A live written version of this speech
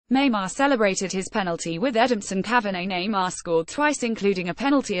Neymar celebrated his penalty with Edinson Cavani. Neymar scored twice, including a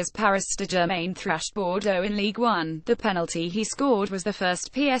penalty as Paris St-Germain thrashed Bordeaux in Ligue 1. The penalty he scored was the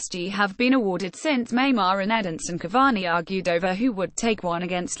first PSG have been awarded since Neymar and Edinson Cavani argued over who would take one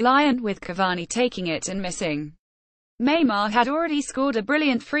against Lyon, with Cavani taking it and missing. Neymar had already scored a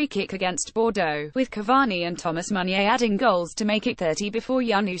brilliant free-kick against Bordeaux, with Cavani and Thomas Meunier adding goals to make it 30 before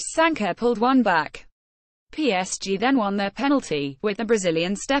Younous Sanker pulled one back. PSG then won their penalty, with the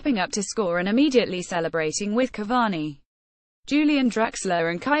Brazilian stepping up to score and immediately celebrating with Cavani. Julian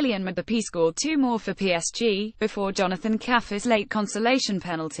Draxler and Kylian Mbappé scored two more for PSG, before Jonathan Caff's late consolation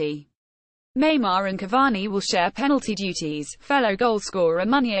penalty. Neymar and Cavani will share penalty duties, fellow goalscorer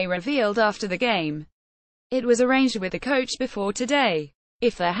Meunier revealed after the game. It was arranged with the coach before today.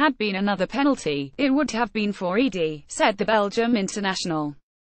 If there had been another penalty, it would have been for Ed, said the Belgium international.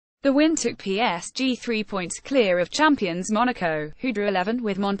 The win took PSG 3 points clear of champions Monaco, who drew 11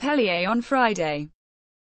 with Montpellier on Friday.